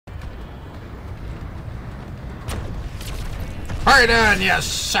Right on, you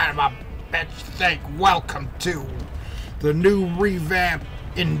son of a bitch. Welcome to the new Revamp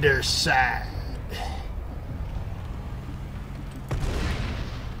Planetside.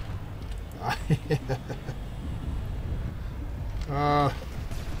 The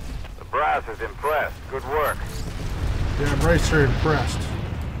brass is impressed. Good work. Yeah, I'm right there impressed.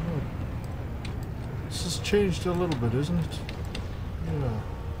 Oh. This has changed a little bit, isn't it? Yeah.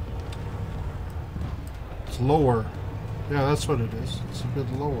 It's lower. Yeah, that's what it is. It's a bit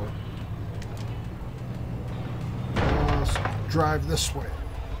lower. Let's drive this way.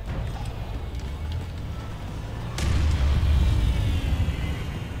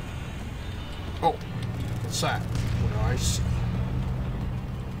 Oh, what's that? What do I see?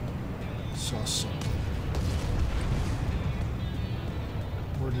 Saw something.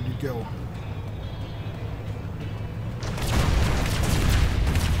 Where did he go?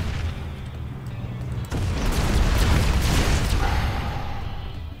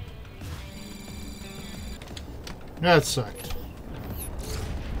 That sucked.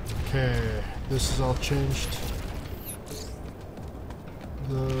 Okay, this is all changed.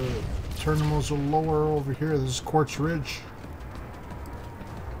 The terminals are lower over here. This is Quartz Ridge.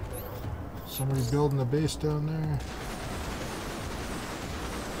 Somebody building a base down there.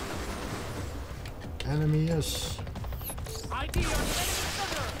 Enemy, yes. ID on the enemy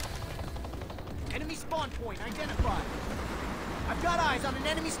center. Enemy spawn point identified. I've got eyes on an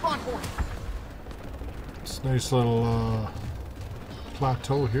enemy spawn point. It's a nice little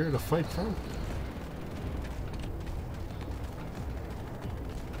plateau here to fight from.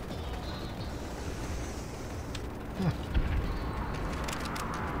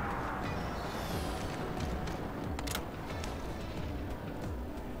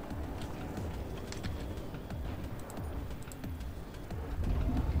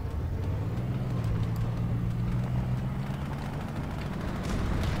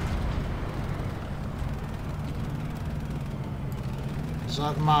 Is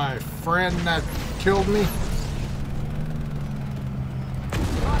that my friend that killed me?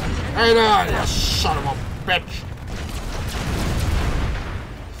 Hey there, you son of a bitch!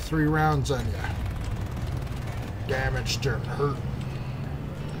 3 rounds on you. Damaged and hurt.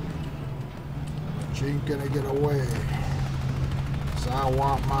 But you ain't gonna get away. 'Cause I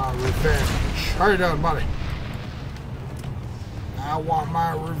want my revenge. How you doing, buddy? I want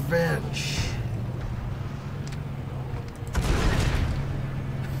my revenge.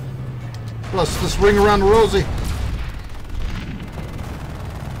 Let's just ring around the rosy.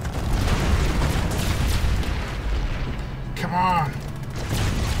 Come on.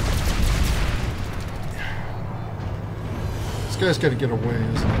 This guy's got to get away,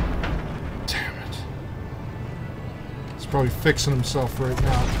 isn't he? Damn it. He's probably fixing himself right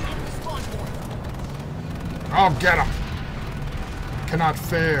now. I'll get him. Cannot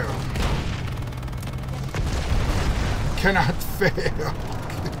fail. Cannot fail.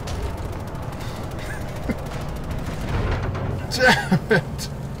 Damn it!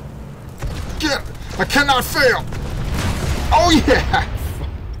 Get! I cannot fail! Oh yeah!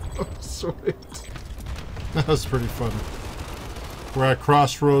 Oh, sweet. That was pretty fun. We're at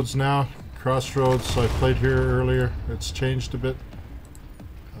Crossroads now. Crossroads, I played here earlier. It's changed a bit.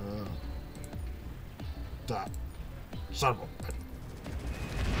 Stop. Son of a bitch.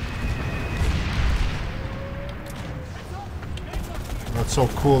 That's so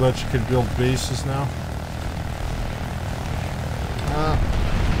cool that you can build bases now.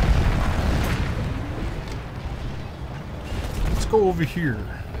 Let's go over here.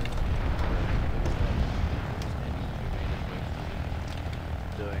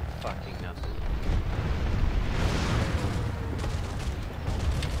 Doing fucking nothing.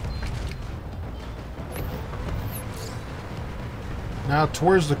 Now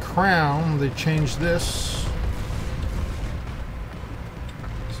towards the crown, they changed this.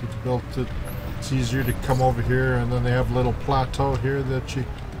 So to build it, it's easier to come over here, and then they have a little plateau here that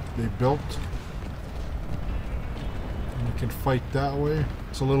they built. And you can fight that way.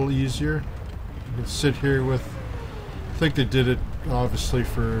 It's a little easier. You can sit here with. I think they did it obviously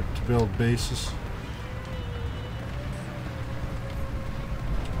to build bases.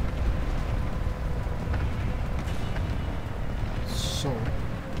 So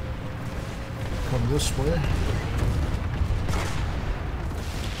come this way.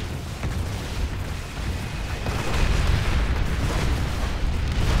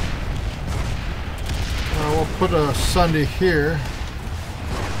 We'll put a Sunday here.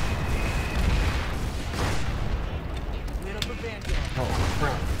 Oh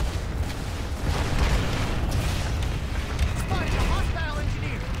crap.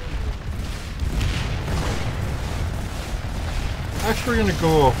 Actually, we're gonna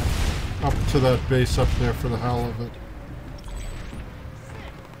go up to that base up there for the hell of it.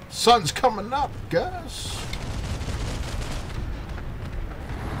 Sun's coming up, guys.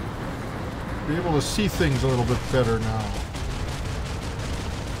 Be able to see things a little bit better now.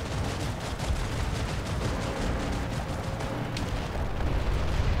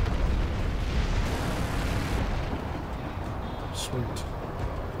 Sweet.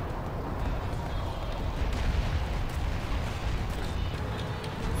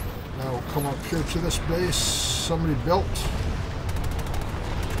 Now we'll come up here to this base somebody built.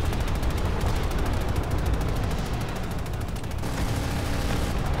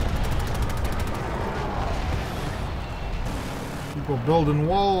 People building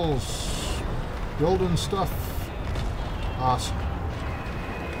walls, building stuff. Awesome.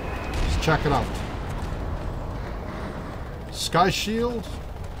 Let's check it out. Sky shield.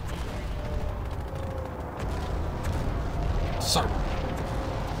 Sir.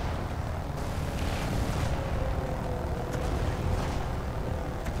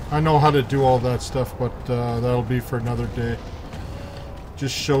 I know how to do all that stuff, but that'll be for another day.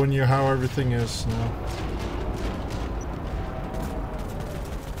 Just showing you how everything is now.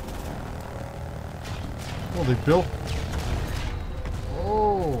 Oh, they built.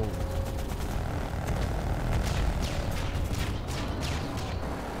 Oh.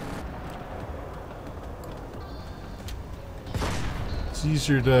 It's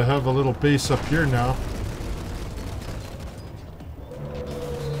easier to have a little base up here now.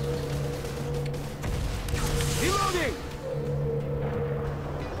 Reloading!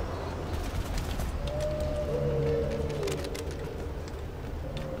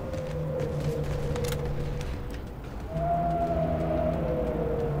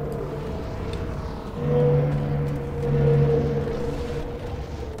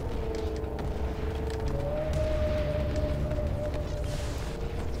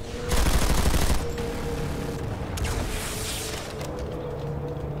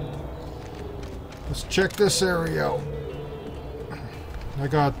 Let's check this area out. I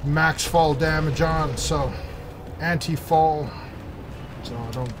got max fall damage on, so anti-fall, so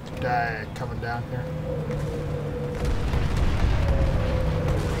I don't die coming down here.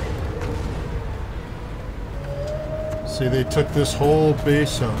 See, they took this whole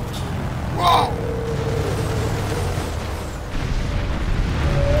base out. Whoa!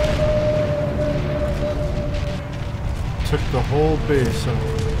 Took the whole base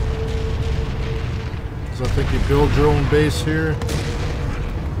out. I think you build your own base here.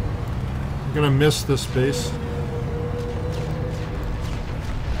 I'm gonna miss this base.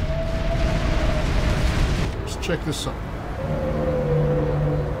 Let's check this out.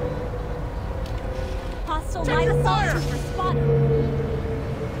 Hostile light assault responded.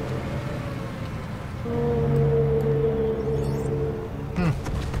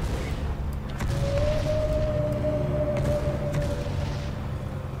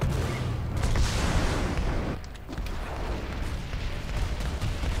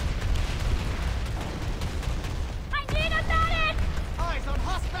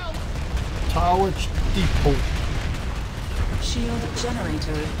 Tawrich depot. Shield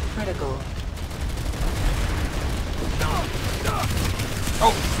generator critical.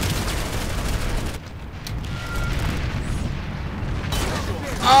 Oh!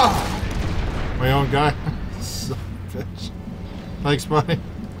 Ah! My own guy. Son of a bitch. Thanks, buddy.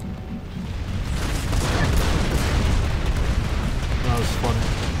 That was funny.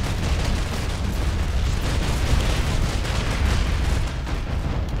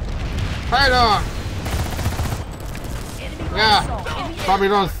 Right on! Yeah! Probably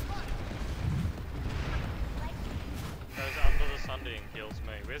don't. Goes under the sun and kills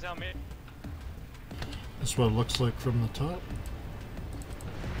me. Where's our mate? That's what it looks like from the top.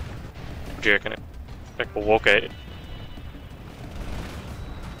 Jerking it. Back we'll walk at it.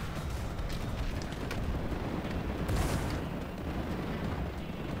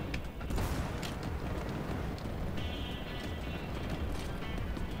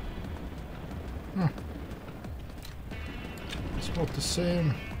 It's about the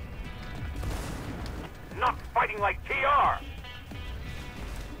same. Not fighting like TR!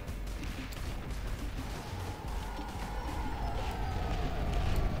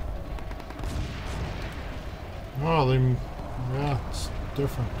 Oh, they... yeah, it's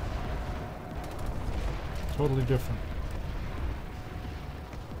different. Totally different.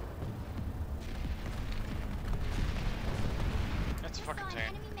 That's a fucking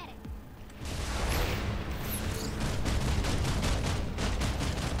tank.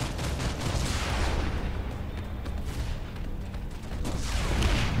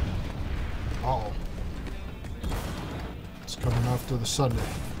 Uh-oh. It's Coming after the Sunday.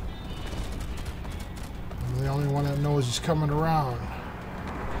 I'm the only one that knows he's coming around.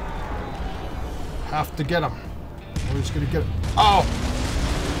 Have to get him. Or he's gonna get him. Oh!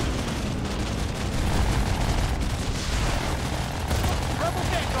 Rebel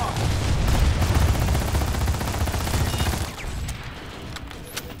takeoff.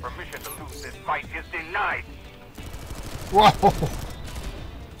 Permission to lose this fight is denied. Whoa!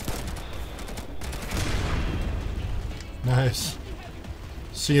 Nice.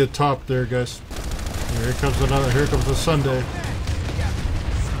 See you top there, guys. Here comes another. Here comes the Sunday.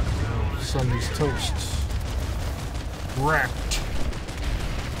 Sunday's toast. Wrapped.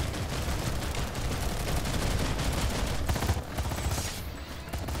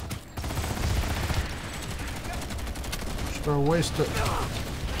 Start wasting.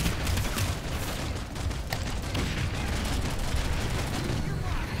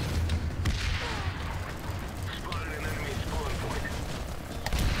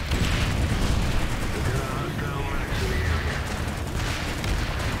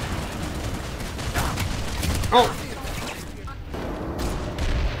 Oh!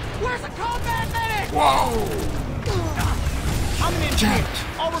 Where's the combat medic? Whoa! I'm an engineer. Damn it.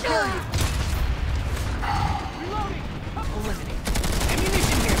 I'll repair you. Reloading. Eliminate.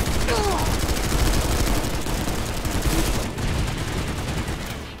 Ammunition here.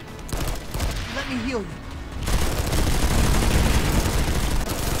 Let me heal you.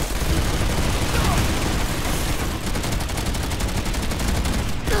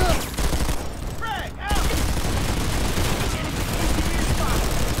 Frag, out.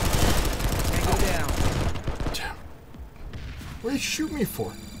 Tango down. Damn. What did you shoot me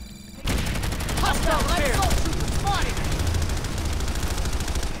for? Hostile repair. Assault trooper spotted.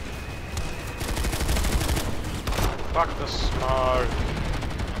 Fuck the smoke.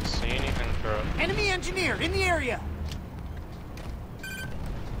 Can't see anything through it. Enemy engineer in the area.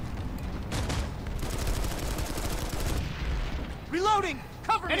 Reloading.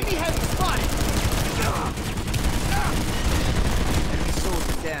 Cover me. Enemy heavy spotted. Enemy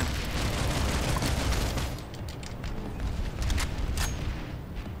soldier down.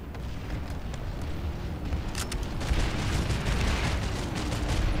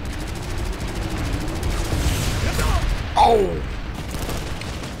 Oh!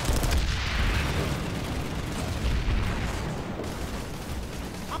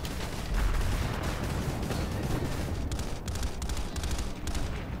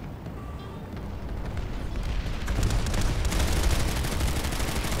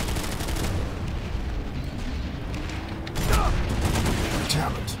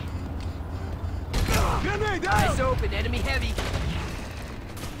 Damn it. Eyes open. Enemy heavy.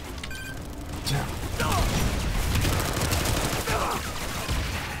 Damn.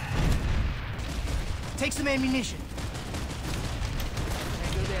 Take some ammunition.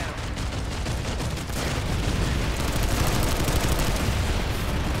 Tango down.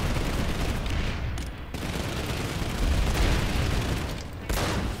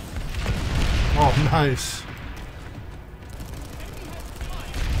 Oh, nice.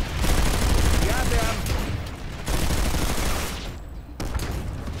 Got them.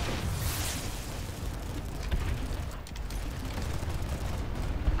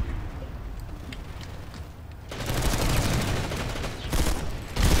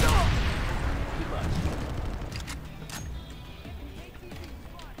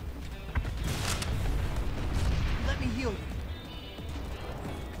 Let me heal you.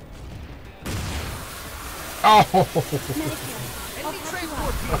 Oh! Enemy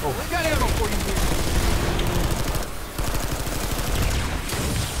transport vehicle. We got ammo for you here.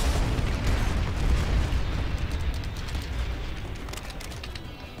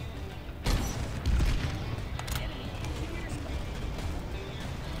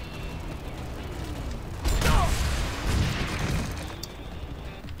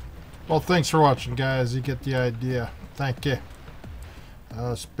 Well, thanks for watching, guys. You get the idea. Thank you.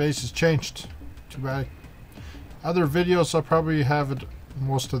 Space has changed. Too bad. Other videos, I'll probably have it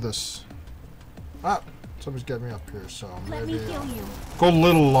most of this. Ah, somebody's got me up here, so Let maybe me heal you. go a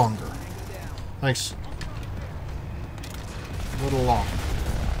little longer. Thanks. A little longer.